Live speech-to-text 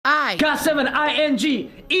I Got 7 ING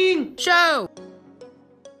in show.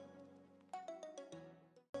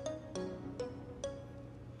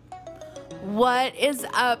 What is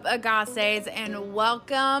up, Agassiz, and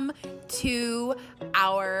welcome to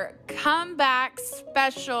our comeback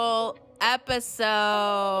special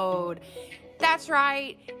episode. That's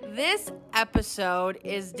right, this episode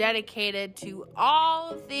is dedicated to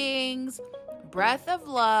all things Breath of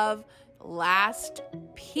Love, Last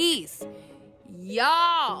Piece.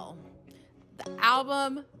 Y'all, the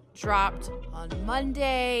album dropped on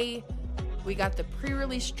Monday. We got the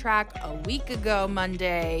pre-release track a week ago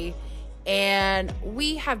Monday. And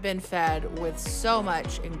we have been fed with so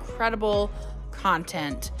much incredible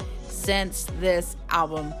content since this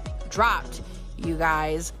album dropped, you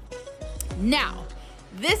guys. Now,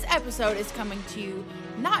 this episode is coming to you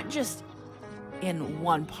not just in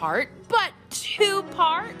one part, but 2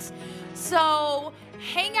 parts. So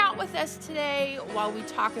hang out with us today while we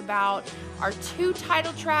talk about our 2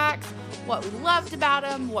 title tracks, what we loved about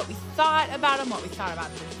them, what we thought about them, what we thought about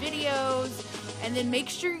the videos. And then make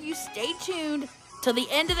sure you stay tuned till the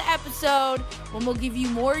end of the episode when we'll give you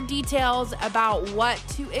more details about what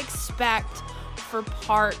to expect for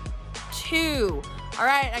part 2. All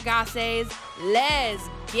right, Agassiz, let's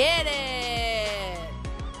get it.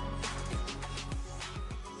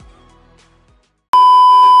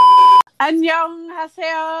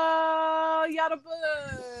 Annyeonghaseyo,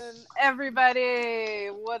 Yarabun, everybody.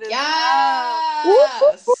 What is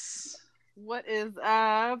up? What is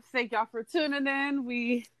up? Thank y'all for tuning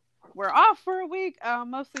in. We're off for a week,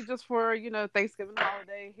 mostly just for, Thanksgiving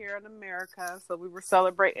holiday here in America. So we were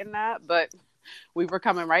celebrating that, but we were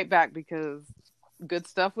coming right back because good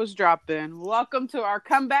stuff was dropping. Welcome to our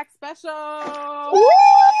comeback special. Woo!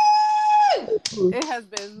 It has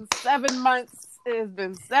been 7 months. It has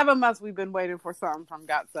been 7 months we've been waiting for something from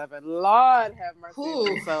GOT7. Lord have mercy. It's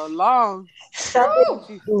been so long.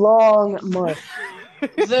 7 long months.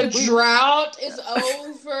 The drought is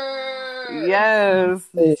over. Yes.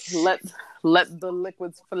 Let the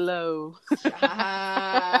liquids flow.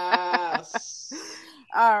 Yes.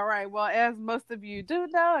 All right. Well, as most of you do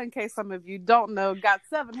know, in case some of you don't know,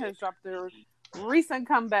 GOT7 has dropped their recent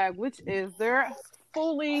comeback, which is their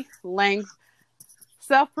fully length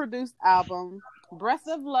self-produced album, Breath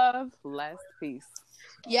of Love, Last Piece.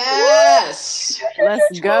 Yes.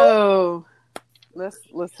 Let's go. Let's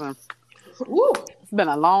listen. Woo. It's been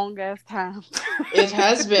a long ass time. It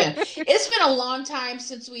has been. It's been a long time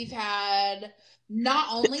since we've had not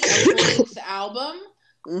only a full-length album,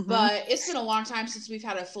 but it's been a long time since we've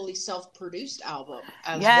had a fully self-produced album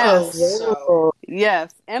as well. So.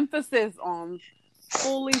 Yes, emphasis on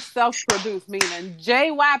fully self-produced, meaning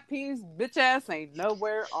JYP's bitch ass ain't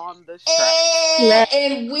nowhere on the track.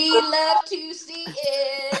 And we love to see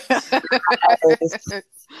it.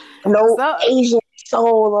 No Asian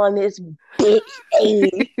soul on this bitch.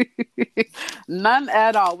 None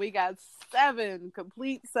at all. We got 7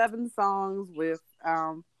 songs with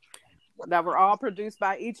that were all produced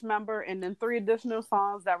by each member, and then 3 additional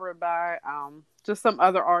songs that were by just some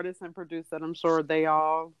other artists and produced that I'm sure they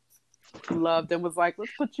all loved and was like,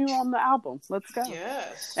 let's put you on the album. Let's go.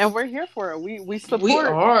 Yes. And we're here for it. We support. We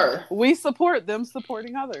are. We support them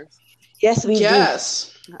supporting others. Yes, we do. All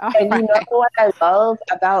and right. you know what I love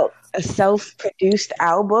about a self-produced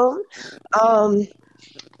album?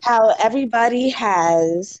 How everybody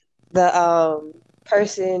has the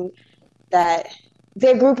person that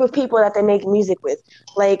their group of people that they make music with.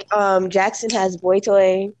 Like Jackson has Boy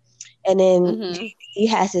Toy, and then he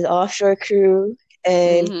has his offshore crew,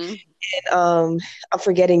 and I'm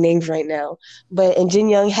forgetting names right now. And Jin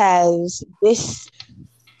Young has this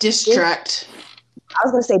Distract. I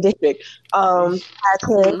was gonna say District. Has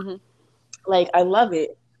him. Like, I love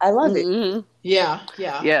it. Yeah.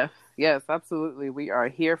 Yes, absolutely. We are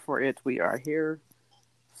here for it. We are here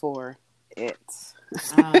for it.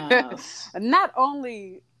 And not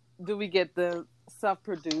only do we get the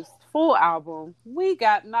self-produced full album, we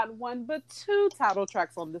got not 1 but 2 title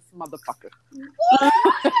tracks on this motherfucker.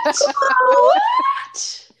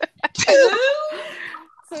 What? 2?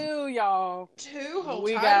 2, y'all. 2 whole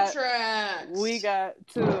title tracks. We got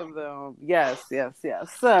 2 of them. Yes.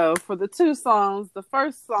 So for the 2 songs, the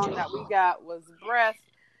first song that we got was Breath,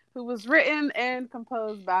 who was written and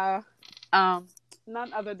composed by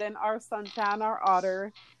none other than our sunshine, our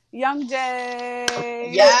otter, Young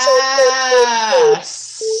Jay. Yes.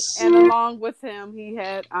 And along with him, he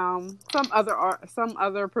had some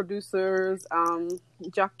other producers,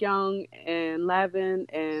 Jak Young and Lavin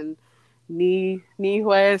and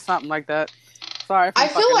Nihue, something like that. Sorry, I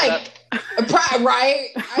feel like right.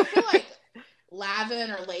 I feel like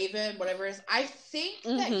Lavin or Lavin, whatever it is. I think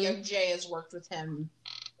that Young Jay has worked with him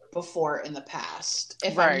before in the past,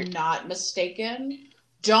 if I'm not mistaken.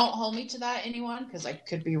 Don't hold me to that, anyone, because I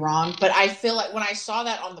could be wrong. But I feel like when I saw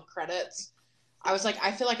that on the credits, I was like,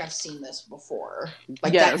 I feel like I've seen this before.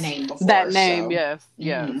 Like that name before. That name, yes.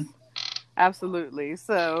 Absolutely.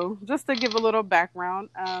 So just to give a little background,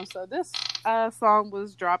 so this song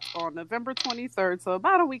was dropped on November 23rd, so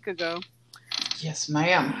about a week ago. Yes,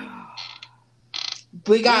 ma'am. It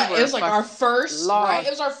was like our first, right? It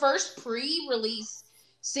was our first pre-release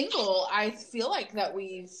single. I feel like that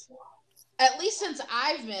we've, at least since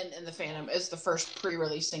I've been in the fandom, it's the first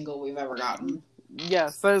pre-release single we've ever gotten. Yeah,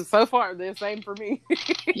 so far the same for me.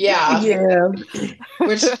 Yeah.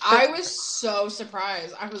 Which I was so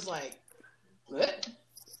surprised. I was like, what?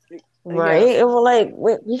 Right? It was like,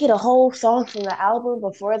 we get a whole song from the album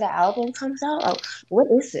before the album comes out? Like, what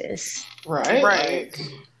is this? Right. Like,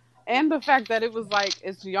 and the fact that it was like,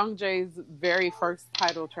 it's Young Jay's very first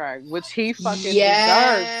title track, which he fucking deserves.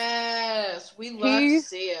 Yes, we love to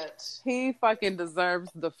see it. He fucking deserves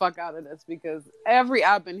the fuck out of this, because every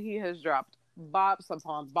album he has dropped, bops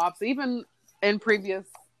upon bops. Even in previous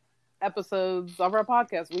episodes of our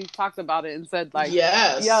podcast, we've talked about it and said, like,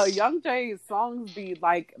 yo, Young Jay's songs be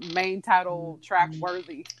like main title track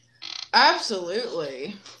worthy.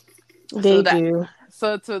 Absolutely. They do.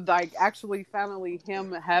 So to like actually finally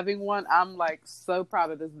him having one, I'm like so proud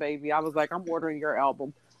of this baby. I was like, I'm ordering your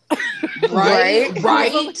album. Right.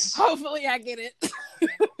 Hopefully I get it.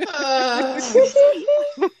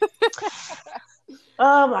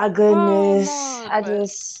 Oh my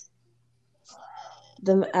goodness.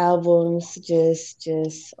 Them albums just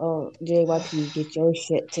JYP, get your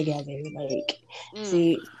shit together. Like,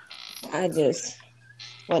 see, I just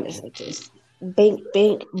want to just bink,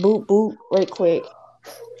 boop, boop, right quick.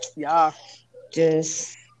 Yeah.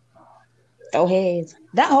 Just throw hands.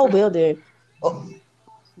 That whole building. Oh,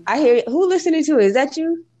 I hear it. Who listening to it? Is that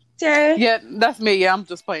you, Tara? Yeah, that's me. Yeah, I'm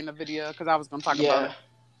just playing the video because I was going to talk about it.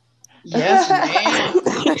 Yes, ma'am.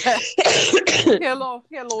 Get a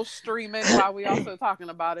little streaming while we also talking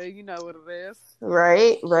about it. You know what it is.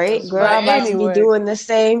 Right. Girl, I'm about to be doing the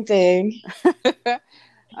same thing.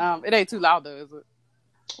 It ain't too loud though, is it?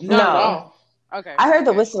 No. Okay. I heard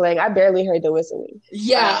the whistling. I barely heard the whistling.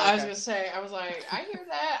 Yeah, I was gonna say. I was like, I hear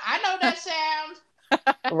that. I know that sound.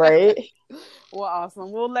 Right. Well,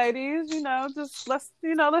 awesome. Well, ladies, let's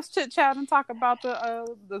chit chat and talk about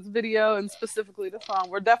this video and specifically the song.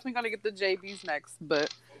 We're definitely gonna get the JBs next,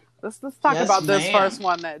 but let's talk about this first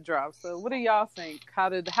one that dropped. So, what do y'all think? How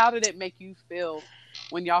did it make you feel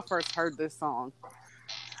when y'all first heard this song?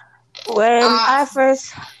 When I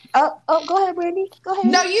first, go ahead, Brandy. Go ahead.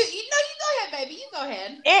 No, you go ahead, baby. You go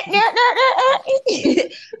ahead.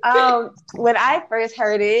 When I first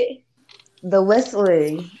heard it, the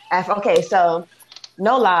whistling. Okay, so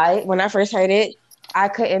no lie, when I first heard it, I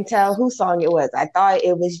couldn't tell whose song it was. I thought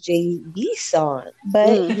it was JB's song,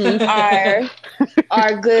 but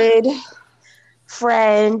our good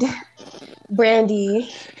friend Brandy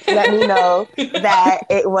let me know that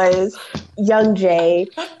it was Young Jay,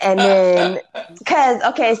 and then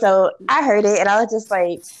so I heard it and I was just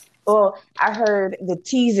like, I heard the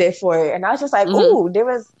teaser for it and I was just like, ooh, there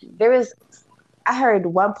was. I heard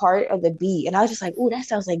one part of the beat and I was just like, ooh, that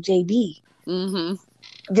sounds like JB. Mm-hmm.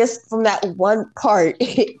 Just from that one part,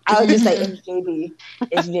 I was just like, it's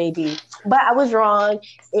JB. But I was wrong.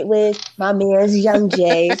 It was my man's Young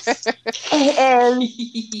Jay. And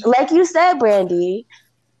like you said, Brandy,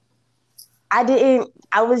 I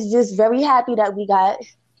was just very happy that we got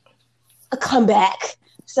a comeback.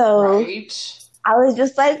 So I was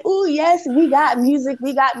just like, ooh, yes, we got music.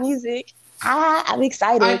 I'm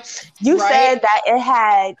excited. Said that it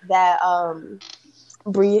had that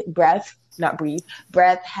Breath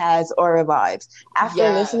has Aura vibes. After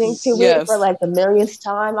listening to it for like the millionth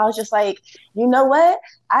time, I was just like, you know what?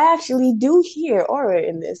 I actually do hear Aura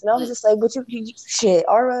in this. And I was just like, but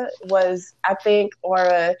Aura was, I think,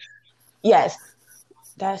 Aura, yes.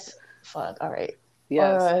 That's, fuck, all right.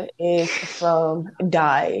 Yes. Aura is from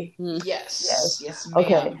Die. Yes, ma'am.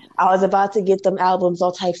 Okay, I was about to get them albums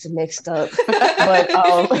all types of mixed up, but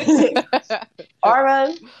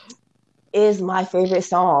Aura is my favorite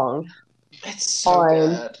song. It's so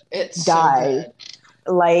good. It's Die. So good.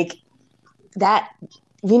 Like that.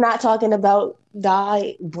 We're not talking about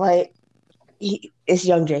Die, but it's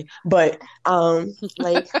Young Jay. But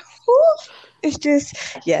it's just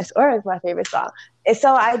Aura is my favorite song. And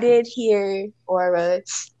so I did hear Aura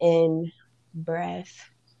in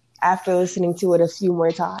Breath after listening to it a few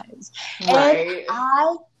more times. Right.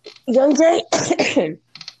 And Young Jay,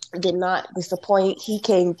 did not disappoint. He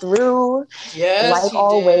came through, Yes, like he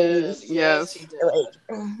always. did. Yes, he did. Like,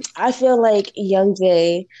 I feel like Young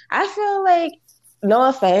Jay. I feel like, no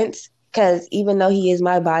offense, because even though he is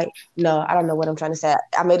my no, I don't know what I'm trying to say.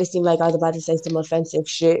 I made it seem like I was about to say some offensive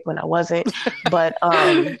shit when I wasn't. But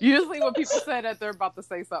usually when people say that, they're about to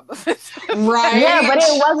say something. Right? Yeah, but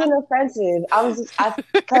it wasn't offensive.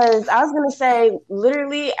 Because I was gonna say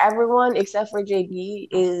literally everyone except for JB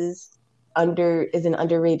is an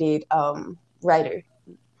underrated writer.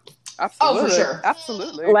 Absolutely. Oh, for sure.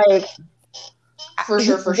 Absolutely. Like, for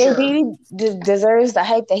sure. JB deserves the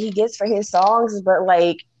hype that he gets for his songs, but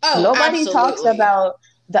like nobody talks about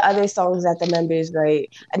the other songs that the members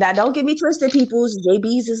write. And now, don't get me twisted, peoples.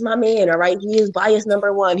 JB's is my man, all right? He is bias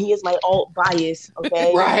number one. He is my alt bias,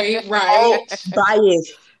 okay? Right. Alt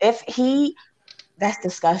bias. That's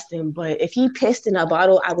disgusting, but if he pissed in a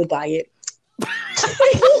bottle, I would buy it.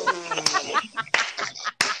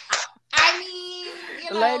 I mean,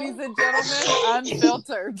 you know, ladies and gentlemen,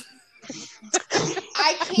 unfiltered.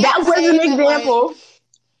 I can't. That was say an that, example, like,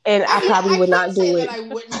 and I probably would not do it. I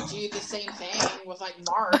wouldn't do the same thing with like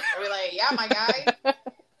Mark. I'd be like, yeah, my guy.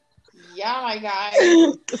 Yeah, my guy.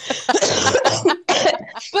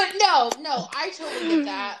 But no, I totally get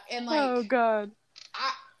that, and like, oh god,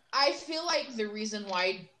 I feel like the reason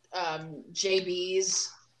why JBs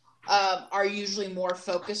are usually more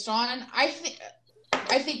focused on, I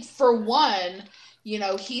think for one, you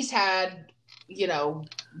know, he's had, you know,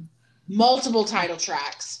 multiple title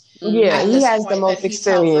tracks. Yeah, he has the most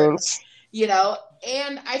experience. You know,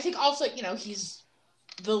 and I think also, you know, he's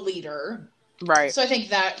the leader. Right. So I think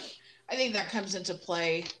that comes into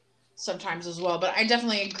play sometimes as well. But I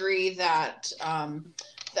definitely agree that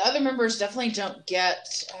the other members definitely don't get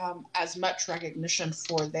as much recognition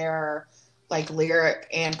for their like lyric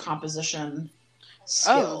and composition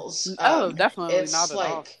skills. Definitely it's not at like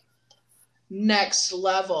all. Next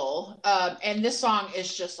level. And this song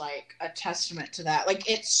is just like a testament to that. Like,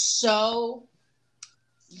 it's so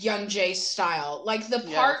Young Jay style. Like, the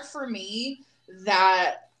part for me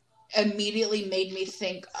that immediately made me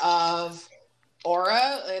think of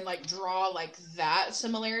Aura and like draw like that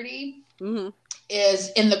similarity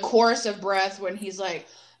is in the chorus of Breath when he's like,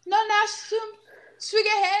 no, Swigga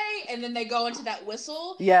hey, and then they go into that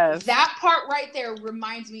whistle. Yes. That part right there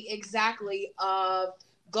reminds me exactly of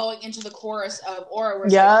going into the chorus of Aura, where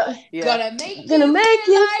gonna make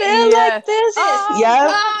you feel like this.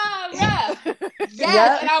 Yeah.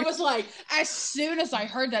 And I was like, as soon as I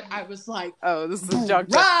heard that, I was like, oh, this is Young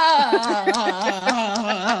Jay.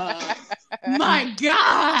 My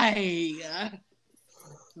guy.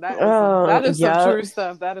 That is some true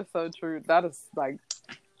stuff. That is so true. That is like,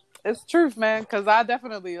 it's truth, man. Because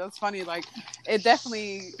it's funny. Like, it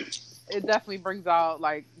definitely brings out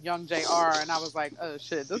like Young JR, and I was like, oh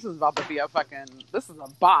shit, this is about to be this is a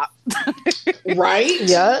bop. Right?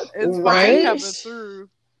 Yeah. Right? It's fucking coming through.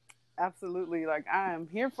 Absolutely. Like, I'm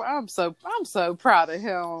so proud of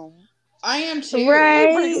him. I am too.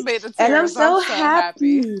 Right. And I'm so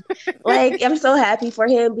happy. Like, I'm so happy for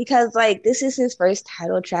him because, like, this is his first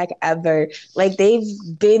title track ever. Like, they've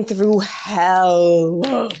been through hell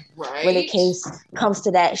when it comes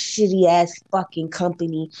to that shitty ass fucking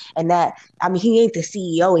company. And that, I mean, he ain't the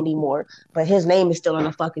CEO anymore, but his name is still on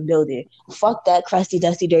the fucking building. Fuck that crusty,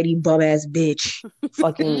 dusty, dirty, bum ass bitch.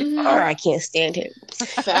 Fucking, I can't stand him.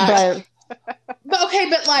 But okay,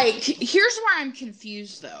 but like, here's where I'm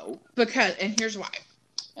confused though, and here's why,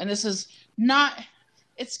 and this is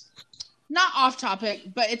it's not off topic,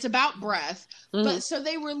 but it's about Breath. But so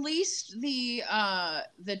they released the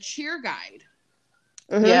cheer guide,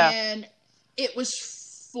 and it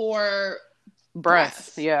was for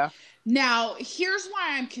Breath. Yeah. Now here's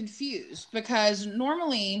why I'm confused, because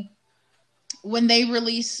normally when they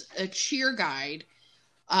release a cheer guide,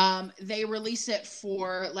 they release it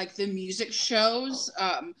for like the music shows,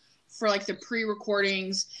 for like the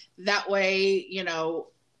pre-recordings. That way, you know,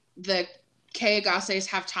 the Kayagases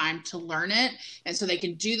have time to learn it, and so they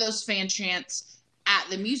can do those fan chants at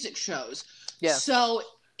the music shows. Yeah. So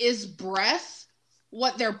is Breath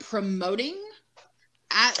what they're promoting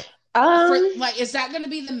at? Is that going to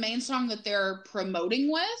be the main song that they're promoting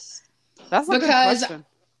with? That's a good question.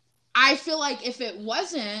 I feel like if it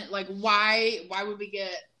wasn't, like, why would we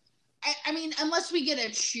get... I mean, unless we get a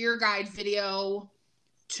cheer guide video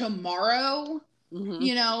tomorrow,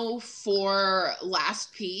 you know, for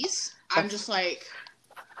Last Piece, I'm just like...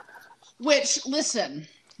 Which, listen,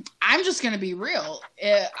 I'm just going to be real.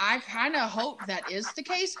 I kind of hope that is the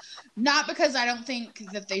case. Not because I don't think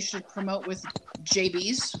that they should promote with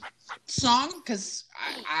JB's song, because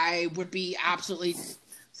I would be absolutely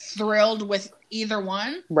thrilled with either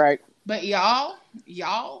one. Right. But y'all,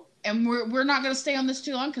 and we're not going to stay on this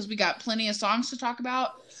too long because we got plenty of songs to talk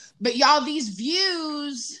about. But y'all, these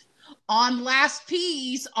views on Last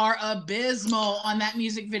Piece are abysmal on that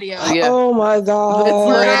music video. Oh, yeah. Oh my god.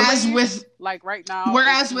 Whereas with like right now,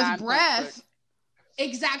 with Breath,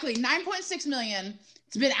 exactly 9.6 million.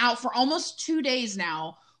 It's been out for almost 2 days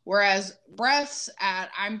now. Whereas Breath's at,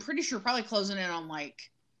 I'm pretty sure, probably closing in on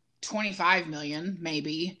like 25 million,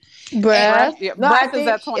 maybe. Breath? Yeah, No, Breath I think,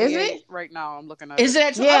 is at 28 is it? right now. I'm looking at Is it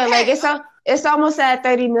at Yeah, okay. like it's almost at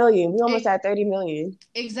 30 million. We almost at 30 million.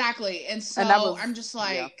 Exactly. And so I'm just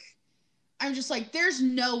like, there's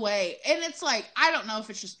no way. And it's like, I don't know if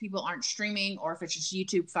it's just people aren't streaming or if it's just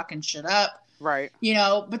YouTube fucking shit up. Right. You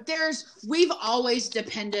know, but we've always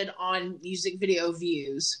depended on music video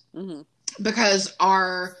views because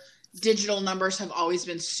our digital numbers have always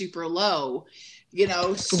been super low, you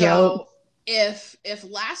know. So if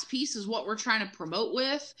Last Piece is what we're trying to promote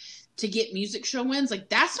with to get music show wins, like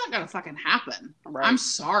that's not gonna fucking happen. Right. I'm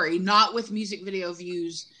sorry, not with music video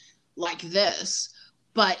views like this.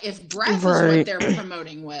 But if Breath is what they're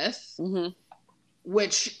promoting with,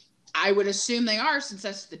 which I would assume they are, since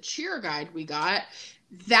that's the cheer guide we got,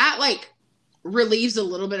 that like relieves a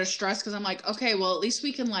little bit of stress because I'm like, okay, well, at least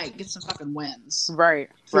we can like get some fucking wins right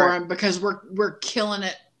for them because we're killing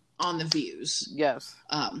it on the views. Yes.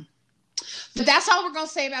 But that's all we're gonna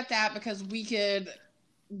say about that because we could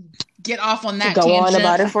get off on that Go tangent on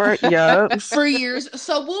about it for years.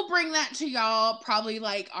 So we'll bring that to y'all probably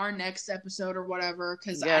like our next episode or whatever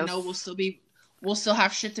because I know we'll still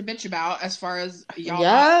have shit to bitch about as far as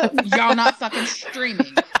y'all not fucking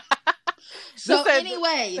streaming. So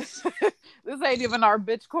anyways, this ain't even our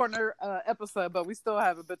bitch corner episode, but we still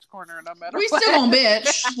have a bitch corner no matter we what. still gonna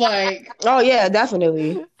bitch like Oh yeah,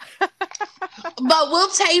 definitely. but we'll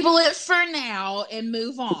table it for now and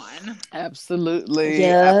move on. Absolutely.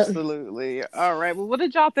 Yeah. Absolutely. All right. Well, what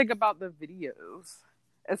did y'all think about the videos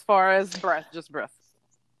as far as just Breath?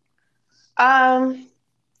 I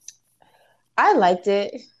liked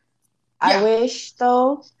it. Yeah.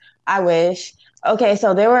 I wish. Okay,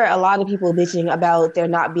 so there were a lot of people bitching about there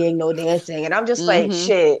not being no dancing, and I'm just like,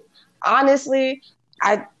 shit. Honestly,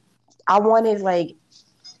 I wanted like,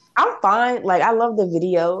 I'm fine. Like, I love the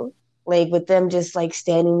video, like with them just like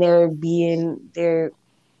standing there being their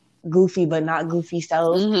goofy but not goofy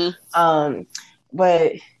selves.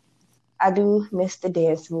 But I do miss the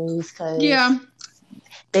dance moves because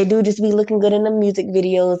they do just be looking good in the music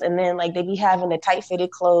videos, and then like they be having the tight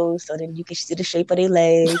fitted clothes, so then you can see the shape of their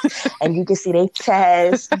legs, and you can see their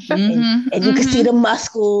chest, and you can see the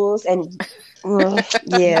muscles, and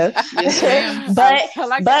yeah. Yes,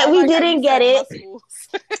 but we didn't get it.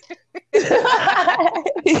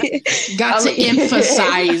 Got to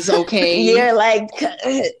emphasize, okay? Yeah, like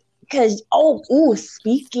because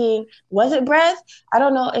speaking, was it Breath? I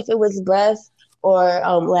don't know if it was Breath or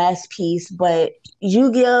Last Piece, but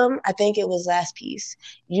Yugyeom, I think it was Last Piece.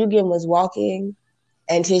 Yugyeom was walking,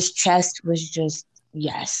 and his chest was just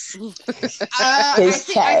I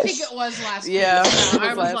think it was Last Piece. Yeah,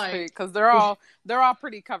 I was like, because they're all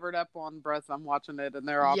pretty covered up on Breath. I'm watching it, and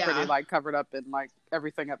they're all pretty like covered up in like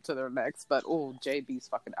everything up to their necks. But JB's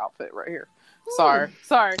fucking outfit right here. Sorry.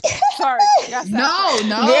 No.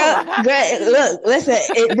 Yeah, great. Look, listen.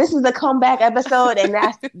 This is the comeback episode, and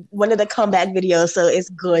that's one of the comeback videos, so it's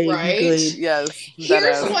good. Right? Good. Yes.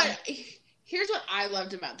 Here's what I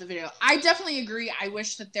loved about the video. I definitely agree. I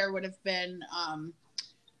wish that there would have been,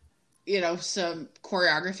 some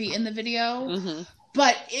choreography in the video,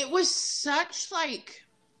 but it was such like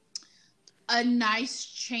a nice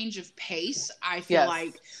change of pace. I feel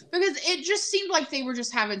like because it just seemed like they were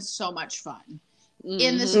just having so much fun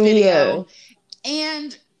in this video,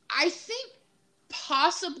 and I think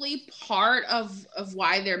possibly part of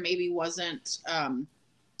why there maybe wasn't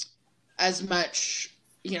as much,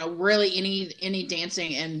 really any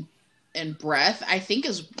dancing and Breath, I think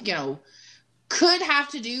is, could have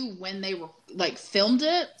to do when they were like filmed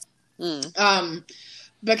it.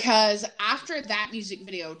 Because after that music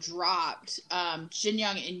video dropped, Jin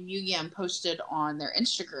Young and Yugyeom posted on their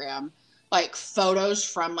Instagram like photos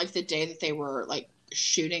from like the day that they were like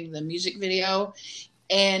shooting the music video,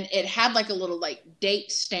 and it had like a little like date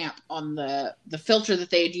stamp on the filter that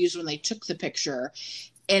they had used when they took the picture,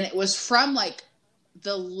 and it was from like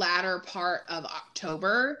the latter part of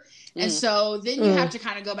October. And so then you have to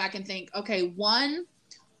kind of go back and think, okay, one,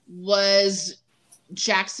 was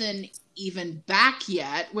Jackson even back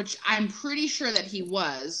yet? Which I'm pretty sure that he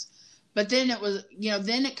was. But then it was,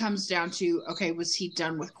 then it comes down to, okay, was he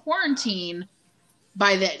done with quarantine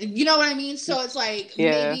by then. You know what I mean? So it's like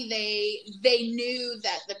maybe they knew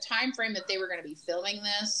that the time frame that they were going to be filming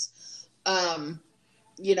this,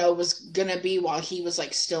 you know, was going to be while he was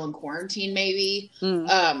like still in quarantine, maybe.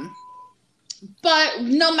 But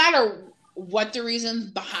no matter what the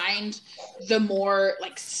reasons behind the more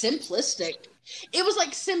like simplistic, it was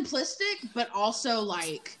like simplistic, but also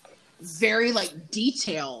like very like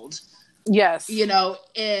detailed. Yes. You know,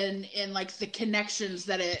 in like the connections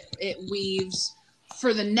that it weaves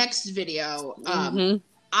for the next video. I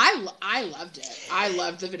loved it. I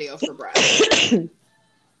loved the video for Breath.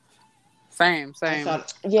 Same. I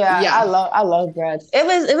love Breath.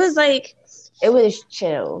 It was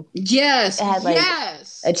chill. Yes. It had like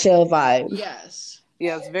a chill vibe. Yes.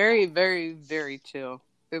 Yes, very, very, very chill.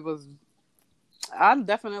 It was. I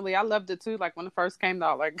loved it too. Like when it first came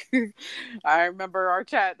out, like I remember our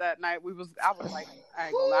chat that night. I was like, I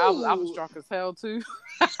ain't gonna lie, I was drunk as hell too.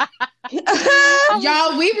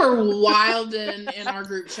 Y'all, we were wilding in our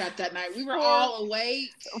group chat that night. We were all awake.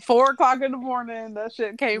 4:00 in the morning, that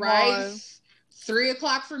shit came on.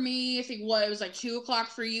 3:00 for me. I think it was like 2:00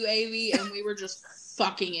 for you, Avi, and we were just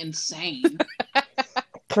fucking insane.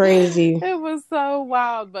 Crazy. It was so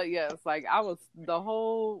wild, but yes, like the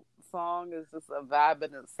whole song is just a vibe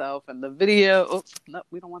in itself, and the video. Oops, no,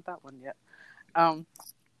 we don't want that one yet.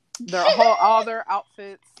 All their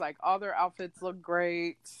outfits look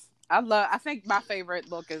great. I think my favorite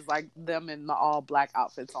look is like them in the all black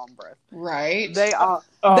outfits on Breath. Right. They all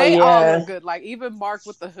look good. Like even Mark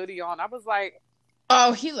with the hoodie on, I was like,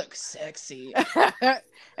 oh, he looks sexy.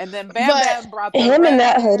 And then Bam brought him in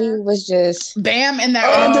that hoodie was just Bam in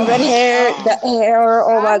that the red hair, the hair.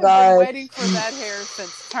 Oh my god! I've been waiting for that hair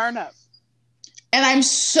since Turn Up. And I'm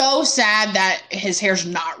so sad that his hair's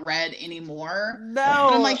not red anymore. No,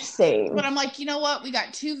 but I'm like, same. But I'm like, you know what? We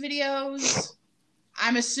got 2 videos.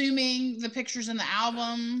 I'm assuming the pictures in the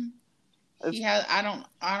album. He has. I don't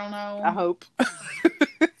know. I hope.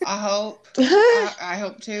 I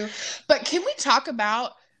hope too. But can we talk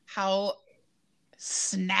about how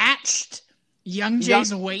snatched Young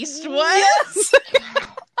Jay's waist was?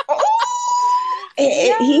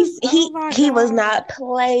 Yes. He was not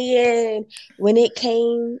playing when it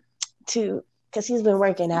came to, because he's been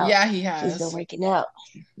working out. Yeah, he has. He's been working out.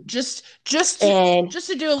 Just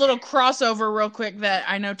to do a little crossover real quick that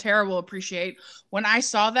I know Tara will appreciate. When I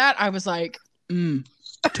saw that, I was like,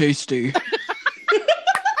 tasty.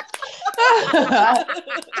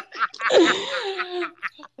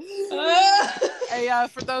 Hey,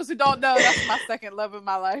 for those who don't know, that's my second love in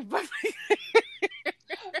my life.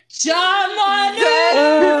 John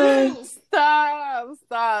Manu! Stop.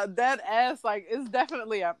 That ass, like, it's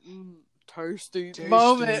definitely a tasty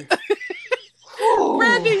moment.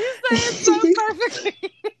 Randy, you say it so perfectly.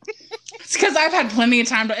 It's because I've had plenty of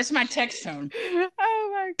time to. It's my text tone. Oh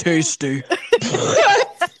my god. Tasty.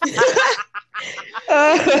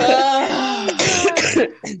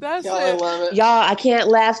 That's Y'all, it. I love it. Y'all, I can't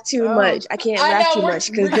laugh too much. I can't laugh too much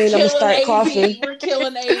because then I'm gonna start coughing. We're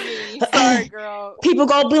killing Amy. Sorry, girl. People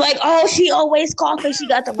gonna be like, "Oh, she always coughing. She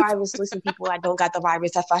got the virus." Listen, people, I don't got the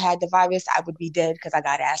virus. If I had the virus, I would be dead because I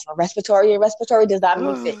got asthma. Respiratory and respiratory does not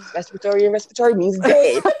mean sick. Respiratory and respiratory means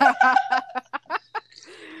dead.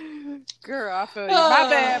 Girl, I feel you.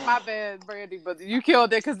 My bad, Brandy, but you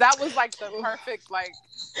killed it because that was like the perfect like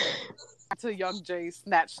to Young Jay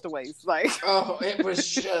snatched the waist. Like, oh, it was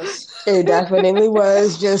just. It definitely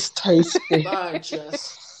was just tasty. Wow.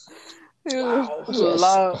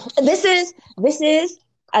 Love. This is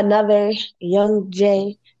another Young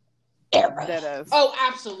Jay era. Dead ass. Oh,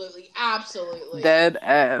 absolutely. Dead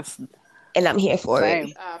ass. And I'm here for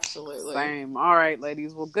it. Absolutely. Same. All right,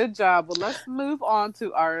 ladies. Well, good job. Well, let's move on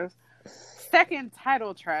to our second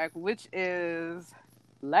title track, which is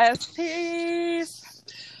Last Piece.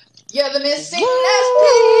 Yeah, the missing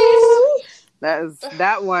last piece.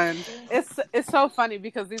 That one. It's so funny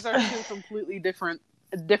because these are 2 completely different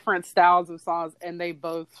styles of songs, and they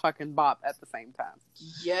both fucking bop at the same time.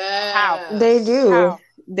 Yeah, How? They do. How?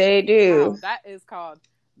 They do. How? That is called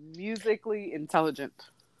musically intelligent.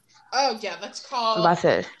 Oh yeah, that's called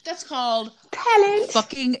talent.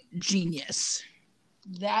 Fucking genius.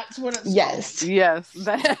 That's what it's Yes. called.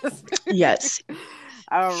 Yes.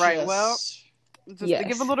 All right. Yes. Well, just to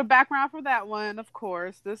give a little background for that one, of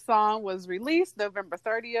course, this song was released November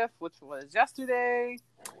 30th, which was yesterday.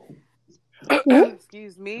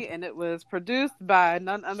 Excuse me. And it was produced by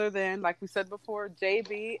none other than, like we said before,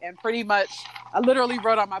 JB. And pretty much, I literally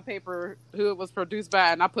wrote on my paper who it was produced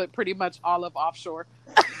by, and I put pretty much all of Offshore.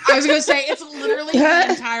 I was gonna say it's literally the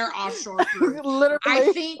entire Offshore crew. Literally.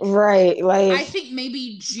 I think right. Like I think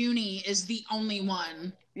maybe Junie is the only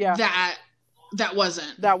one that That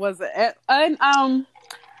wasn't. And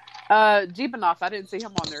Jeebanoff, I didn't see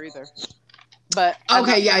him on there either. But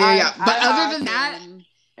okay, yeah. But other than that,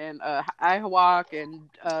 and Ihawak and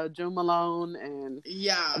Joe Malone and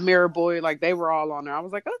Mirror Boy, like they were all on there. I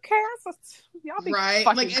was like, okay, y'all be right,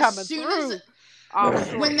 fucking like coming as soon through.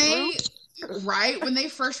 As when they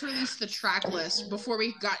first released the track list before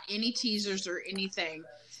we got any teasers or anything.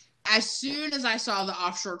 As soon as I saw the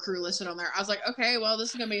Offshore Crew listed on there, I was like, okay, well,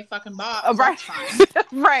 this is gonna be a fucking bop. Oh, right. Fine.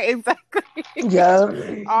 Right, exactly. Yeah.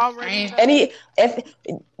 Already. And if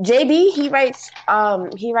JB, he writes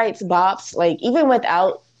bops, like even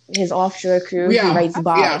without his Offshore Crew, he writes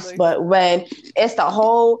bops. But when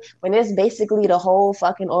it's basically the whole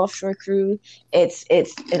fucking Offshore Crew, it's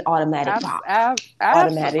an automatic bop.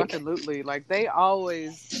 Automatic. Absolutely. Like they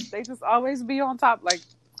just always be on top. Like,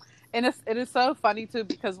 and it is so funny too,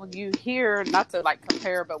 because when you hear, not to like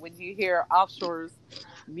compare, but when you hear Offshore's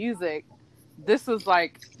music, this is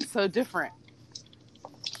like so different.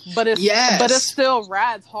 But it's still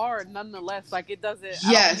rides hard nonetheless. Like it doesn't.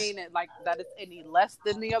 I don't mean it like that it's any less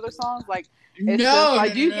than the other songs. Like it's just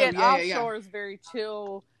like you get Offshore's very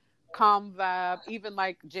chill, calm vibe. Even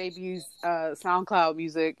like JB's SoundCloud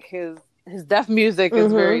music, his deaf music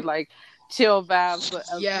is very like chill vibes, but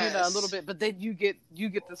a little bit. But then you get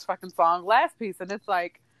this fucking song Last Piece, and it's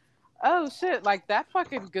like, oh shit, like that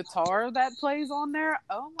fucking guitar that plays on there.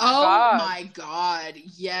 Oh my god,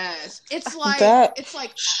 yes. It's like it's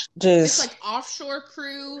like Offshore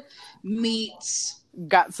Crew meets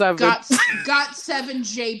Got Seven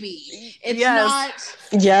JB. It's not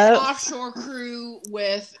Offshore Crew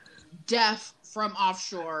with Def from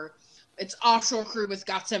Offshore. It's Offshore Crew with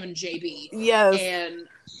Got 7 JB. Yes. And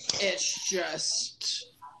it's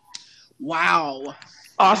just wow.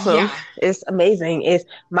 Awesome. Yeah. It's amazing.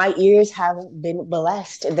 My ears have been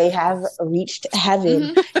blessed. They have reached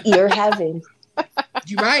heaven. Ear heaven.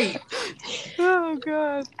 You're right. Oh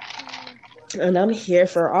god. And I'm here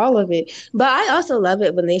for all of it. But I also love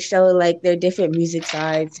it when they show like their different music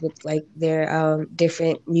sides with like their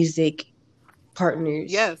different music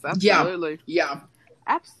partners. Yes, absolutely. Yeah.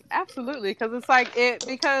 Absolutely, because it's like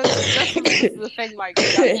because this is the thing, like Got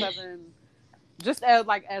 7, just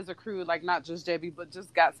as a crew, like not just JB, but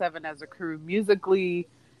just Got 7 as a crew. Musically,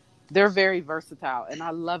 they're very versatile, and I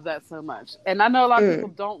love that so much. And I know a lot of people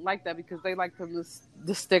don't like that because they like them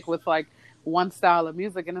to stick with like one style of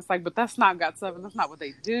music, and it's like, but that's not Got 7. That's not what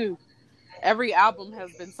they do. Every album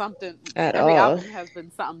has been something. Album has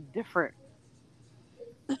been something different.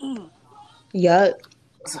 Yup.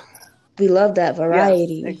 We love that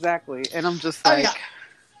variety. Yes, exactly. And I'm just like...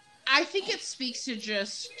 I think it speaks to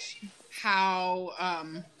just how...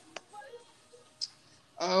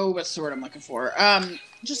 what's the word I'm looking for?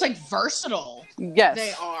 Just like versatile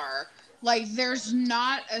they are. Like there's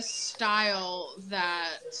not a style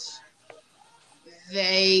that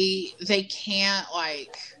they can't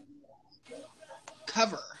like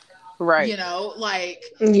cover. Right. You know, like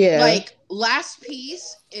Last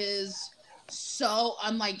Piece is so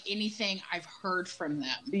unlike anything I've heard from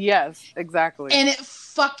them. Yes, exactly. And it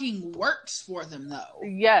fucking works for them though.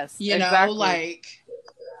 Yes, you exactly. know, like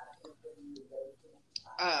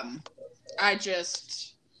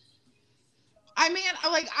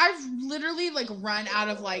I've literally like run out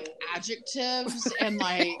of like adjectives and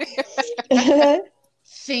like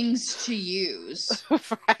things to use.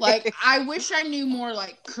 Right. Like I wish I knew more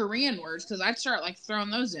like Korean words because I'd start like throwing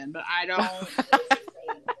those in, but I don't.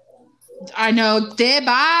 I know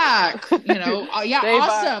daebak, you know,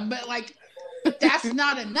 awesome, but like that's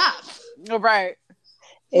not enough. Right.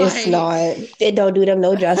 It's not. It don't do them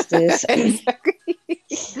no justice.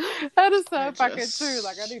 That is so fucking true.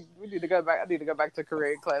 Like we need to go back. I need to go back to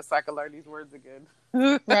Korean class so I can learn these words again.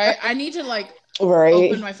 Right. I need to like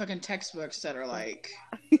open my fucking textbooks that are like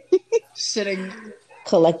sitting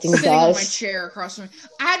collecting dust on my chair across from me.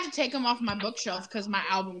 I had to take them off my bookshelf because my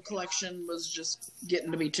album collection was just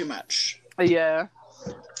getting to be too much. Yeah.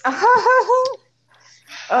 Oh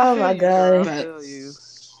my god. I feel you.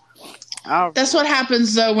 That's what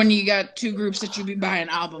happens though when you got two groups that you be buying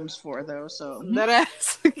albums for though. So that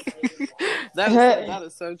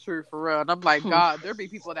is so true for real. And I'm like, God, there be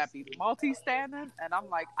people that be multi-standing, and I'm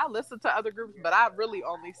like, I listen to other groups, but I really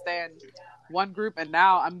only stand one group. And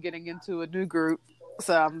now I'm getting into a new group,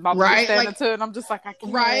 so I'm multi-standing too. And I'm just like, I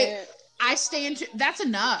can't. Right. I stand. That's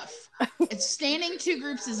enough. It's standing two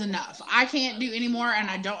groups is enough. I can't do anymore,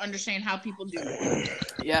 and I don't understand how people do it.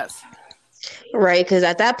 Yes. Right, because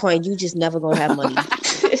at that point, you just never gonna have money.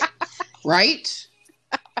 Right?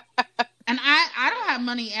 And I don't have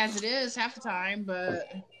money as it is half the time,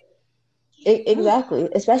 but... Exactly.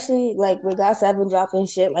 Especially, like, with Got 7 dropping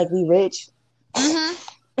shit like We Rich.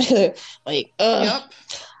 Like, Yep.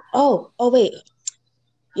 Oh, wait.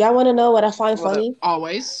 Y'all want to know what I find funny?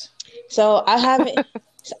 Always. So I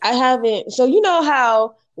haven't. So you know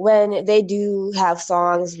how when they do have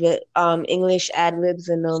songs with English ad libs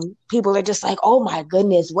in them, people are just like, "Oh my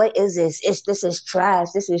goodness, what is this? This is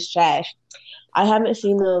trash. This is trash." I haven't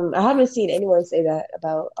seen them. I haven't seen anyone say that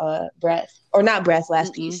about Breath or not Breath.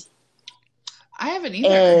 Last Piece. I haven't either.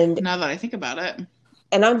 And now that I think about it,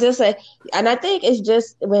 and I'm just like, and I think it's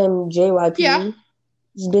just when JYP.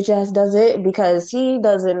 His bitch ass does it because he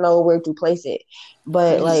doesn't know where to place it.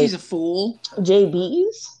 But because like he's a fool.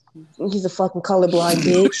 JB's, he's a fucking colorblind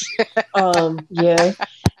bitch. Yeah.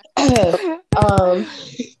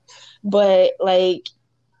 But like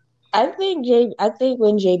I think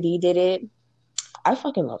when JB did it, I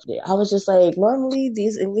fucking loved it. I was just like, normally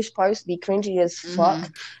these English parts be cringy as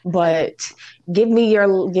fuck, but give me your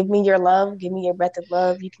love, give me your breath of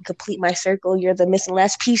love. You can complete my circle. You're the missing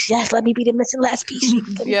last piece. Yes, let me be the missing last piece.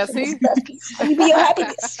 Yes, he. Let me be your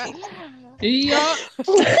happiness. Yeah.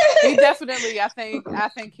 He definitely. I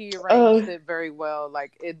think he arranged it very well.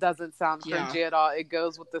 Like it doesn't sound cringy at all. It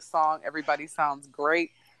goes with the song. Everybody sounds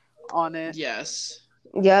great on it. Yes.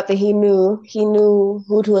 Yep, and he knew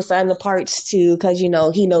who to assign the parts to because he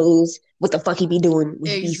knows what the fuck he be doing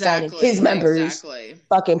when he be signing his members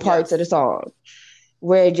fucking parts of the song.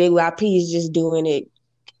 Where JYP is just doing it.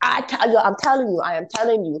 I am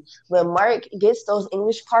telling you, when Mark gets those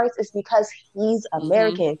English parts, it's because he's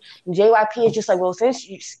American. JYP is just like, well, since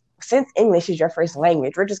English is your first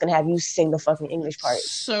language, we're just gonna have you sing the fucking English part.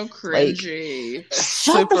 So cringy. Like,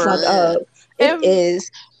 shut the fuck up. It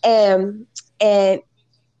is. And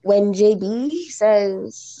when JB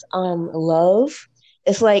says love,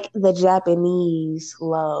 it's like the Japanese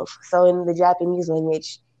love. So in the Japanese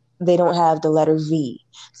language, they don't have the letter V.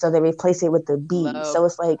 So they replace it with the B. Love. So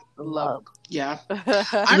it's like love. Yeah.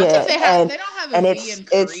 I don't think they don't have a V in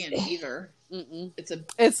Korean either.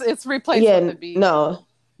 It's replaced with the B. No.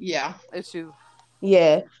 Yeah. It's you.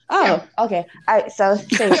 Yeah. Oh, okay. All right, so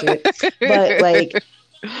same shit. But like,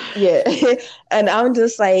 yeah. And I'm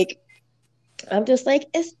just like,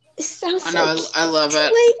 it sounds. I know. I love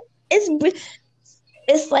it. Like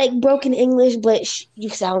it's like broken English, but you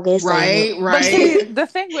sound good. Right. But see, the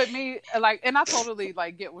thing with me, like, and I totally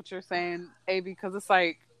like get what you're saying, A, because it's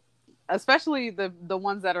like, especially the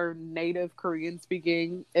ones that are native Korean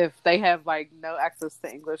speaking, if they have like no access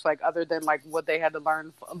to English, like other than like what they had to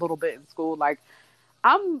learn a little bit in school, like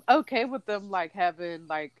I'm okay with them like having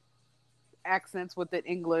like accents with it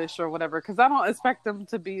English or whatever, because I don't expect them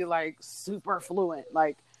to be like super fluent,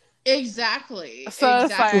 like exactly. So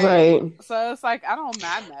exactly. It's like, right. So it's like I don't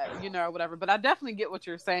mind that, or whatever. But I definitely get what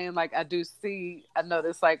you're saying. Like I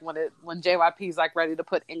notice like when JYP's like ready to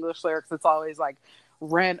put English lyrics, it's always like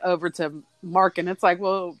ran over to Mark, and it's like,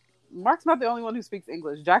 well, Mark's not the only one who speaks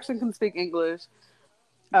English. Jackson can speak English.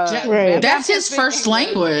 Right. That's his first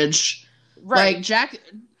language. Right. Like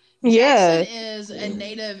Jackson is a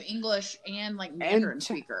native English and like Mandarin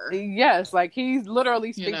speaker. Yes, like he's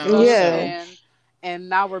literally speaks both. And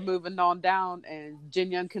now we're moving on down, and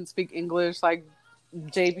Jin Young can speak English, like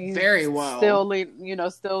JB very well.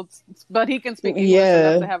 Still, but he can speak English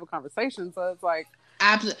enough to have a conversation. So it's like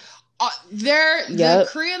absolutely. The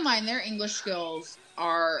Korean line, their English skills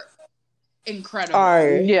are incredible.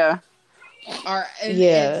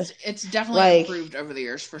 It's definitely improved over the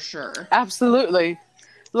years for sure. Absolutely.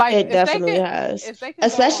 Like it definitely has. If they can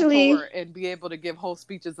especially go on tour and be able to give whole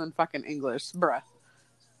speeches in fucking English, bruh.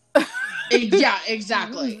 Yeah,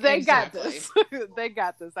 exactly. They got this. They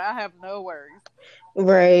got this. I have no worries.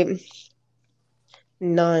 Right.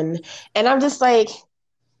 None. And I'm just like,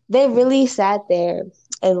 they really sat there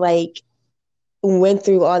and like went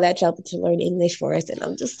through all that trouble to learn English for us, and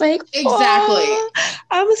I'm just like,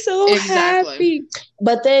 I'm so happy.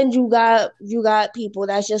 But then you got people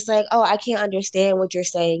that's just like, oh, I can't understand what you're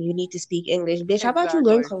saying. You need to speak English, bitch. How about you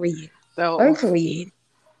learn Korean? Learn Korean,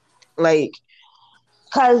 like,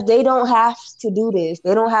 because they don't have to do this.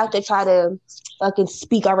 They don't have to try to fucking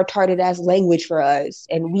speak our retarded ass language for us,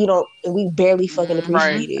 and we barely fucking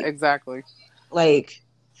appreciate it. Exactly. Like,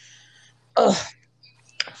 ugh.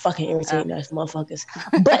 Fucking irritating ass motherfuckers.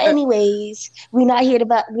 But anyways, we're not here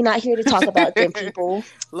to talk about them people.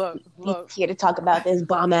 Look. We're here to talk about this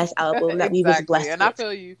bomb ass album that we was blessed with. And I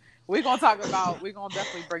feel you. We're gonna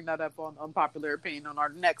definitely bring that up on Unpopular Opinion on our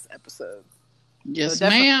next episode. Yes,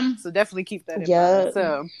 ma'am. So definitely keep that in mind.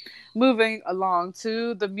 So moving along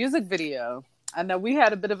to the music video. I know we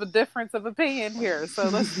had a bit of a difference of opinion here. So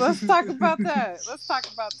let's talk about that.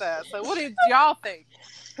 So what did y'all think?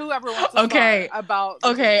 Whoever wants to start about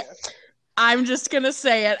the video. I'm just gonna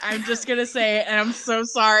say it. And I'm so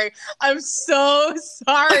sorry. I'm so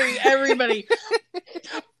sorry, everybody.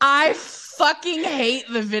 I fucking hate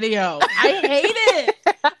the video. I hate it.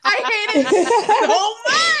 So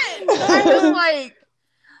much. I'm just like,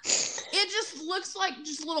 it just looks like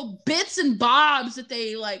just little bits and bobs that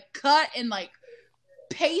they like cut and like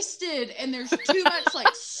pasted, and there's too much like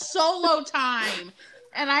solo time,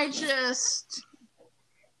 and it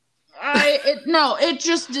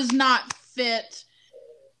just does not fit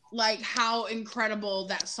like how incredible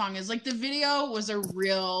that song is. Like the video was a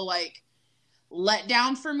real like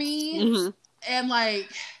letdown for me, and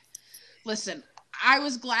like, listen, I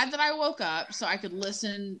was glad that I woke up so I could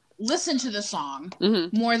listen to the song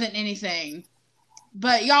more than anything.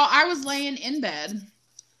 But y'all, I was laying in bed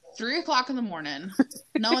 3:00 in the morning,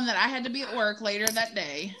 knowing that I had to be at work later that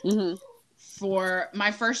day for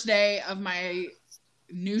my first day of my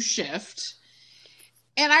new shift.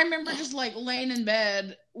 And I remember just like laying in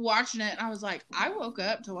bed watching it, and I was like, I woke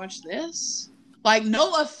up to watch this. Like,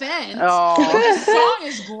 no offense. Oh. This song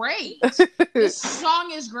is great. This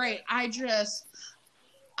song is great.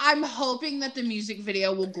 I'm hoping that the music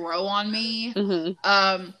video will grow on me.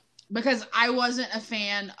 Because I wasn't a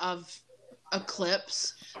fan of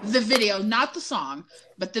Eclipse. The video, not the song,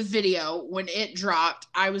 but the video, when it dropped,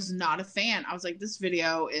 I was not a fan. I was like, this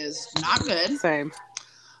video is not good. Same.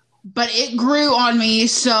 But it grew on me,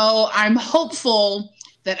 so I'm hopeful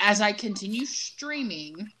that as I continue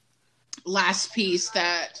streaming Last Piece,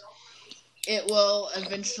 that it will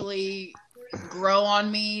eventually grow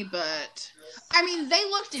on me. But I mean, they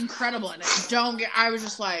looked incredible in it. I was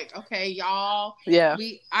just like, okay, y'all. Yeah.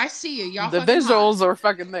 I see you. Y'all. The visuals are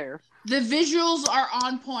fucking there. The visuals are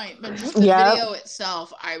on point, but just the video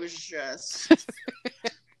itself, I was just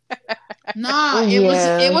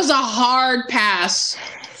It was a hard pass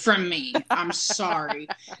from me. I'm sorry.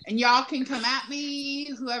 And y'all can come at me,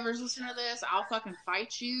 whoever's listening to this, I'll fucking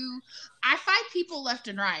fight you. I fight people left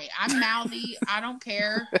and right. I'm mouthy. I don't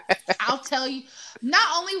care. I'll tell you. Not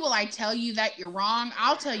only will I tell you that you're wrong,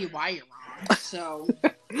 I'll tell you why you're wrong. So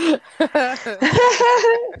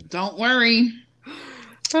don't worry.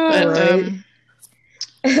 But,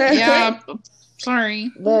 yeah,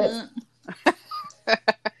 sorry. But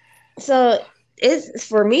so it's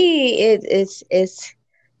for me. It's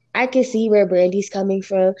I can see where Brandy's coming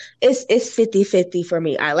from. It's 50-50 for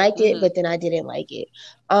me. I liked it, but then I didn't like it.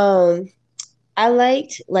 I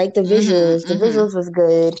liked like the visuals. The visuals was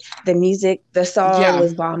good. The music, the song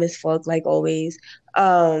was bomb as fuck, like always.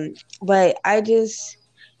 But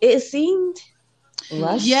it seemed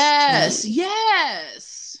rushed. Yes.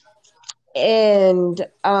 And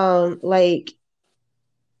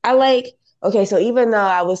okay, so even though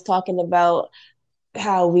I was talking about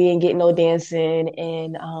how we didn't get no dancing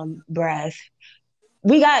in Breath,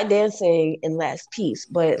 we got dancing in Last Piece,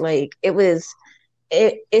 but like it's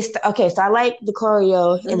okay. So I like the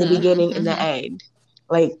choreo in the beginning and the end,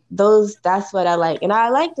 like that's what I like, and I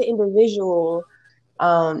like the individual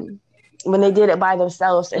when they did it by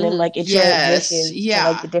themselves and then like it transitioned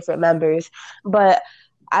to like the different members. But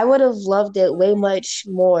I would have loved it way much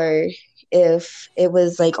more if it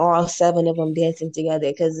was like all 7 of them dancing together,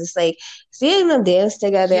 because it's like seeing them dance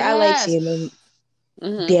together. I like seeing them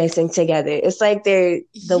dancing together. It's like the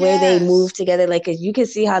way they move together, like you can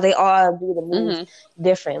see how they all do the moves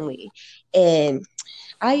differently, and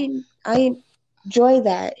I enjoy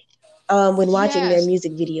that when watching their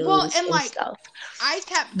music videos and like, stuff. I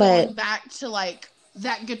kept going back to like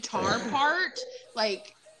that guitar part,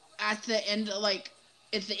 like at the end of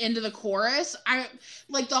the chorus. I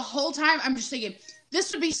like the whole time I'm just thinking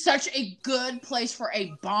this would be such a good place for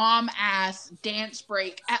a bomb ass dance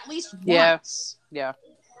break at least once. Yeah.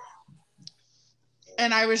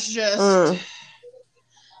 And I was just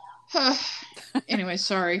anyway,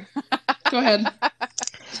 sorry. Go ahead.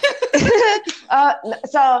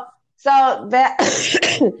 So that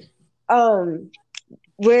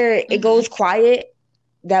where it goes quiet,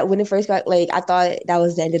 that when it first got, like, I thought that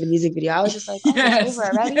was the end of the music video. I was just like, oh, it's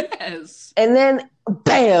over already? Yes. And then,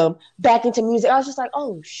 bam, back into music. I was just like,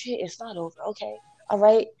 oh, shit, it's not over. Okay. All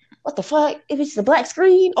right. What the fuck? If it's a black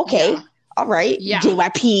screen? Okay. Yeah. All right. Yeah.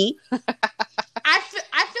 JYP. I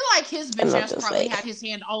feel like his bitch ass probably had his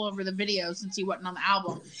hand all over the video since he wasn't on the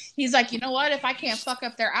album. He's like, you know what? If I can't fuck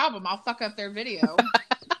up their album, I'll fuck up their video.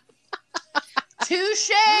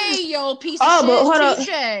 Touche, yo, piece of shit. But hold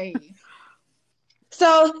touche.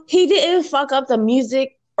 So he didn't fuck up the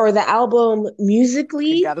music or the album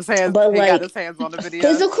musically. He got his hands, but like got his hands on the video.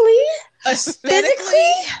 Physically,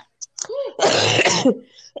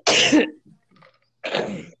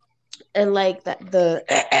 and like the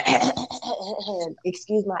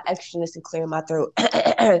excuse my extraness and clearing my throat.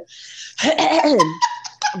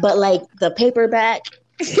 But like the paperback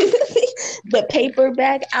the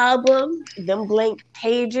paperback album, them blank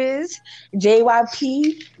pages,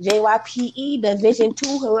 JYPE, the Vision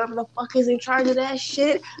 2, whoever the fuck is in charge of that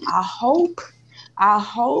shit. I hope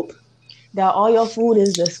that all your food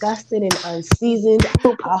is disgusting and unseasoned.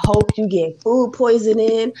 I hope you get food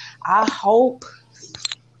poisoning. I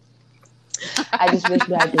just wish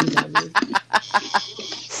that didn't happen.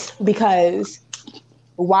 Because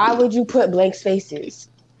why would you put blank spaces?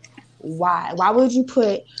 Why? Why would you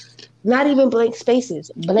put not even blank spaces,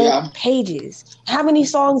 blank pages? How many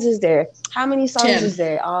songs is there? 10.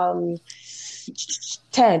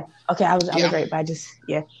 Okay, I was right, but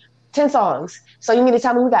 10 songs. So you mean to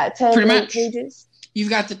tell me we got 10 blank pages? You've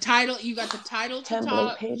got the title. You got the title. 10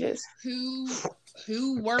 blank pages. Who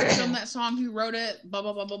worked on that song? Who wrote it? Blah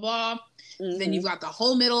blah blah blah blah. Mm-hmm. Then you've got the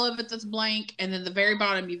whole middle of it that's blank, and then the very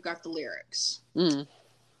bottom you've got the lyrics. Mm.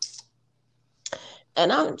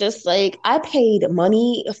 And I'm just like, I paid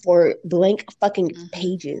money for blank fucking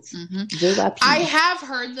pages. Mm-hmm. I have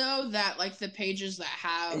heard though that like the pages that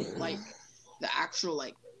have like the actual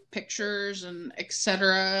like pictures and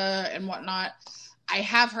etc. and whatnot, I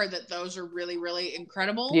have heard that those are really, really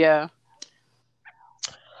incredible. Yeah.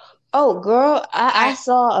 Oh, girl, I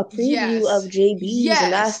saw a preview of JB's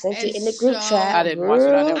and I sent it in the group chat. I didn't watch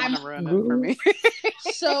it. I didn't want to ruin it for me.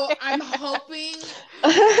 So I'm hoping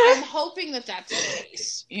that that's the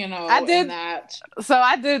case. You know, I did that. So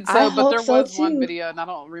I did. But there was too. one video, and I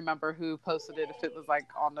don't remember who posted it. If it was like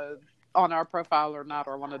on our profile or not,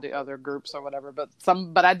 or one of the other groups or whatever. But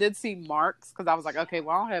I did see marks because I was like, okay,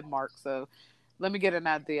 well, I don't have marks, so let me get an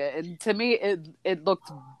idea. And to me, it looked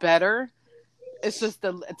better. It's just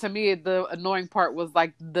to me the annoying part was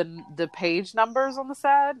like the page numbers on the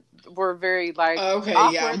side were very like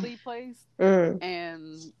awkwardly placed,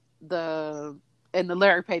 and the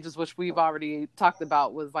lyric pages, which we've already talked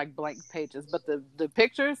about, was like blank pages. But the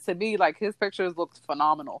pictures, to me, like his pictures looked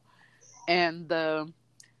phenomenal, and fingers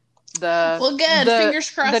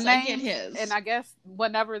crossed I get his. And I guess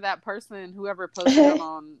whenever that person, whoever posted it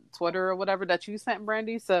on Twitter or whatever that you sent,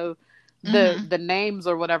 Brandy, so. The names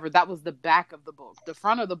or whatever, that was the back of the book. The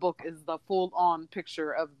front of the book is the full on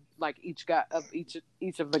picture of like each guy of each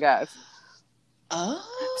of the guys. Oh,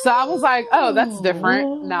 so I was like, oh, that's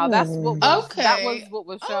different. Now that was what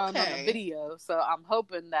was shown on the video. So I'm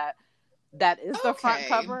hoping that is the front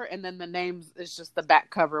cover, and then the names is just the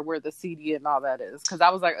back cover where the CD and all that is. Because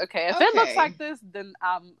I was like, okay, if it looks like this, then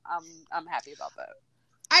I'm happy about that.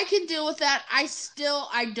 I can deal with that. I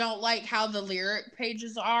don't like how the lyric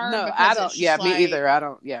pages are. No, I don't. Yeah, me either. I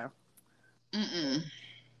don't. Yeah. Mm-mm.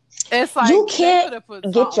 It's like you can't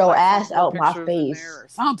get your ass out my face or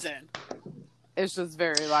something. It's just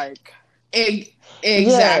very like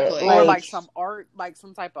exactly, or like some art, like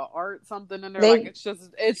some type of art, something in there. Like it's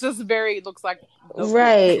just very. It looks like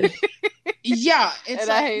right. Yeah, it's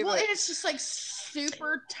and it's just like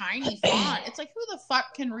super tiny font. It's like, who the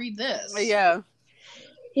fuck can read this? Yeah.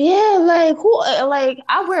 Yeah, like who? Like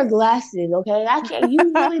I wear glasses, okay? I can't.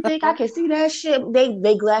 You really think I can see that shit?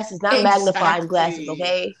 They glasses, not magnifying glasses,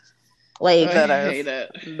 okay? Like I hate it.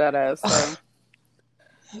 That ass.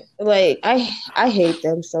 So. Like I hate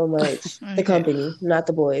them so much. The company, not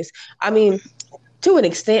the boys. I mean, to an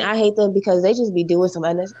extent, I hate them because they just be doing some.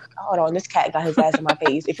 Hold on, this cat got his ass in my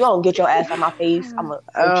face. If you don't get your ass on my face, I'm gonna.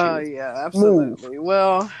 Oh yeah, absolutely. Move.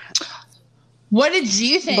 Well. What did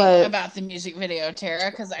you think about the music video, Tara?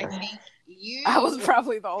 Because I think I was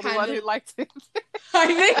probably the only one who liked it. I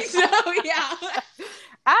think so, yeah.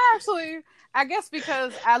 I guess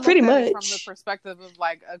because I looked at it from the perspective of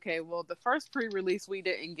like, okay, well, the first pre-release we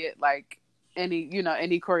didn't get like any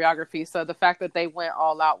choreography. So the fact that they went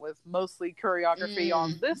all out with mostly choreography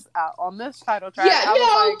on this title track,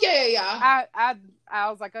 I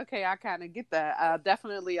was like, okay, I kind of get that.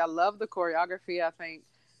 Definitely, I love the choreography. I think.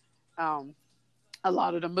 A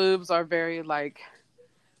lot of the moves are very like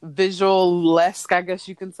visual-esque, I guess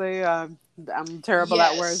you can say. I'm terrible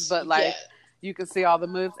at words, but like you can see all the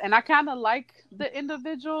moves, and I kind of like the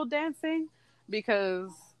individual dancing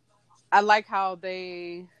because I like how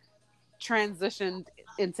they transitioned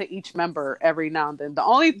into each member every now and then. The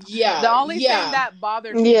only thing that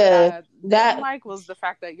bothered me that didn't like was the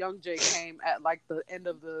fact that Young Jay came at like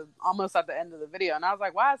almost at the end of the video, and I was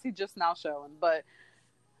like, why is he just now showing? But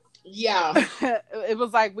yeah, it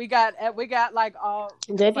was like we got like all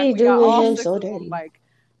they be doing him so dirty, like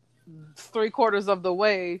 3/4 of the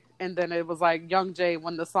way, and then it was like Young Jay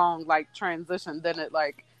when the song like transitioned.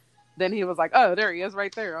 Then he was like, oh, there he is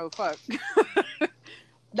right there. Oh fuck.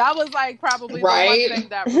 That was like probably Right? the one thing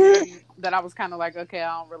that really, that I was kind of like, okay,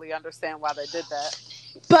 I don't really understand why they did that.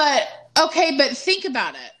 But think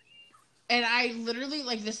about it. And I literally,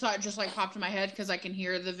 like, this thought just like popped in my head because I can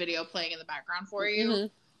hear the video playing in the background for you.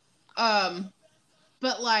 Mm-hmm.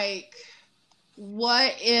 But like,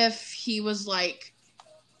 what if he was like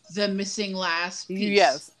the missing last piece?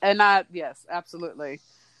 Yes, yes, absolutely.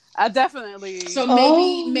 I definitely. So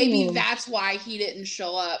maybe that's why he didn't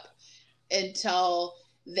show up until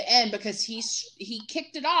the end, because he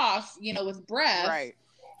kicked it off, with Breath, right?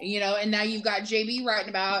 And now you've got JB writing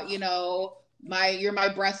about, you're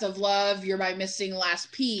my breath of love, you're my missing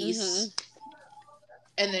last piece,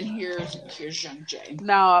 and then here's Young Jay.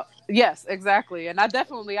 Now, yes, exactly, and I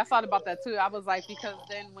thought about that too. I was like, because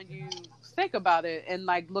then when you think about it and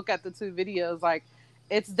like look at the two videos, like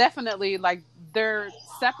it's definitely like they're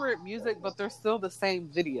separate music, but they're still the same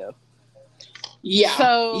video. Yeah.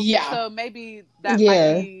 So maybe that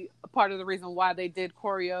might be part of the reason why they did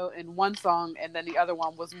choreo in one song and then the other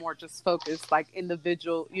one was more just focused like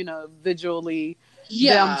individual, visually,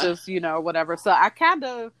 them just, whatever. So I kind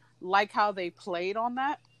of like how they played on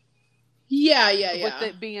that. Yeah. With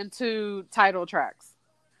it being two title tracks.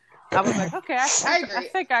 I was like, okay, I agree. I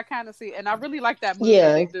think I kind of see, and I really like that movie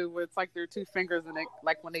they do where it's like their two fingers and it,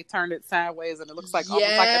 like when they turn it sideways and it looks like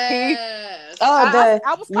almost like a P. Oh,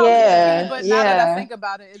 I was calling it a P, but now that I think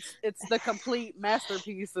about it, it's the complete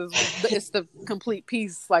masterpiece. It's the complete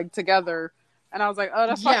piece like together, and I was like, oh,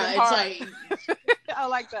 that's fucking hard. It's like I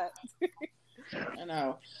like that. I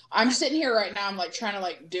know. I'm sitting here right now. I'm like trying to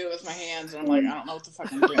like do it with my hands, and I'm like, I don't know what the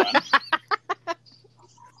fuck I'm doing.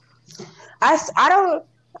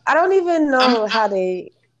 I don't even know how they.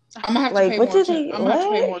 I'm gonna have to pay more attention. I'm gonna have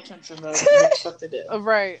to pay more attention to the stuff they did.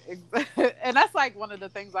 Right, and that's like one of the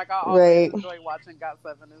things like I always enjoy watching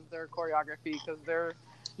GOT7 is their choreography, because their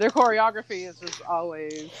choreography is just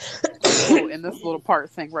always cool. In this little part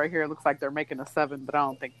thing right here, it looks like they're making a 7, but I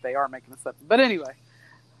don't think they are making a 7. But anyway,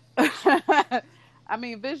 I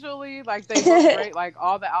mean visually, like they look great. Like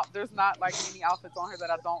all there's not like any outfits on here that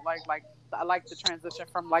I don't like. Like I like the transition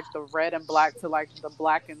from like the red and black to like the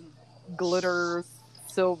black and glitter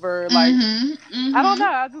silver. Like I don't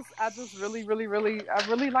know. I just really I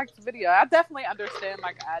really liked the video. I definitely understand.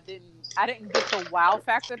 Like I didn't get the wow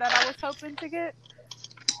factor that I was hoping to get.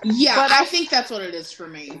 Yeah, but I think that's what it is for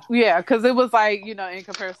me. Yeah, because it was like in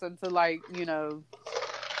comparison to like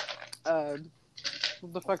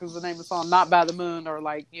what the fuck is the name of the song? Not by the Moon, or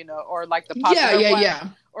like or like the popular one,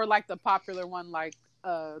 or like the popular one like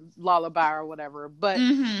Lullaby or whatever. But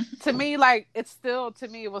to me, like it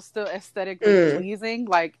was still aesthetically pleasing.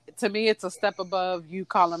 Like to me, it's a step above You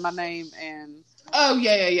Calling My Name and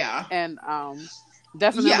and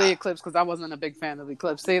definitely Eclipse, because I wasn't a big fan of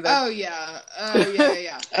Eclipse either. I'm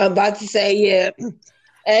about to say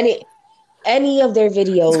any of their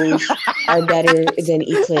videos are better than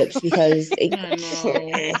Eclipse, because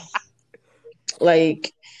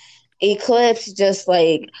like Eclipse just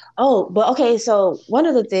like but okay, so one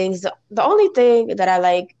of the things, the only thing that I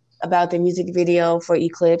like about the music video for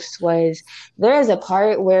Eclipse was there is a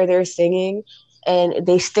part where they're singing and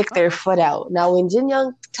they stick their foot out. Now when Jin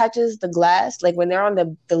Young touches the glass, like when they're on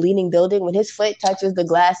the leaning building, when his foot touches the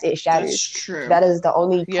glass, it shatters. That's true. That is the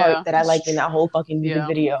only part that I liked in that whole fucking music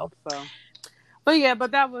video. So. But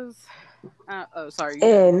that was sorry.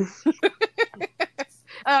 And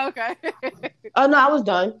oh, okay. Oh no, I was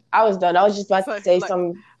done. I was just about to say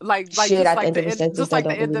some shit at the end of the sentence. Just like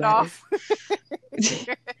to end it off.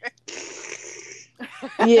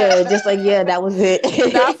 Yeah, just like that was it.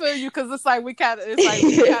 No, I feel you, because it's like we kind of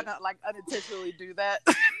like unintentionally do that.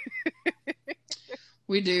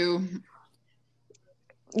 We do.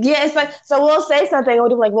 Yeah, it's like, so we'll say something and we'll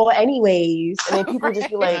be like, well, anyways, and then people just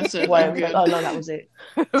be like, what? Like, oh no, that was it.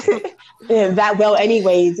 That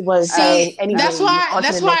anyways was anyways. That's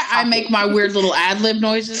why I make my weird little ad lib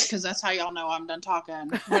noises, because that's how y'all know I'm done talking.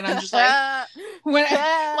 When I'm just like when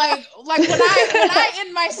I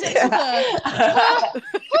end my sentence,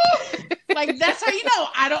 like that's how you know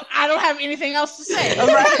I don't have anything else to say.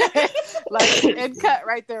 Right? Like and cut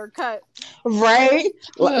right there, cut. Right?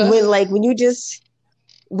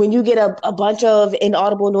 When you get a bunch of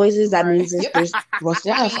inaudible noises, that means it's just rushed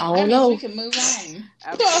off. I don't know. We can move on.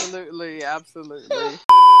 Absolutely.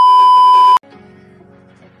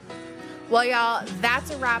 Well, y'all,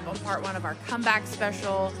 that's a wrap on part 1 of our comeback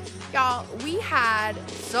special. Y'all, we had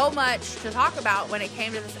so much to talk about when it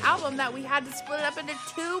came to this album that we had to split it up into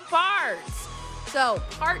 2 parts. So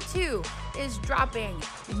part 2 is dropping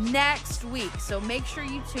next week. So make sure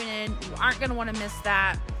you tune in. You aren't going to want to miss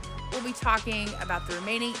that. We'll be talking about the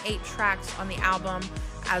remaining 8 tracks on the album,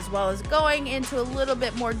 as well as going into a little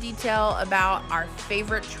bit more detail about our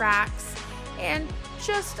favorite tracks and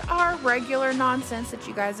just our regular nonsense that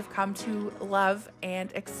you guys have come to love and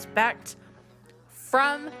expect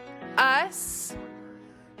from us.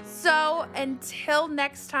 So until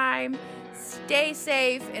next time, stay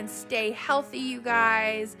safe and stay healthy, you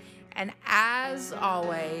guys. And as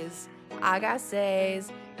always, agases,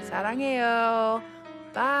 사랑해요.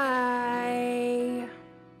 Bye.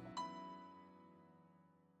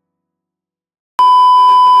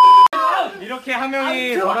 이렇게 한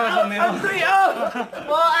명이 돌아가셨네요.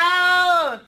 Well, out!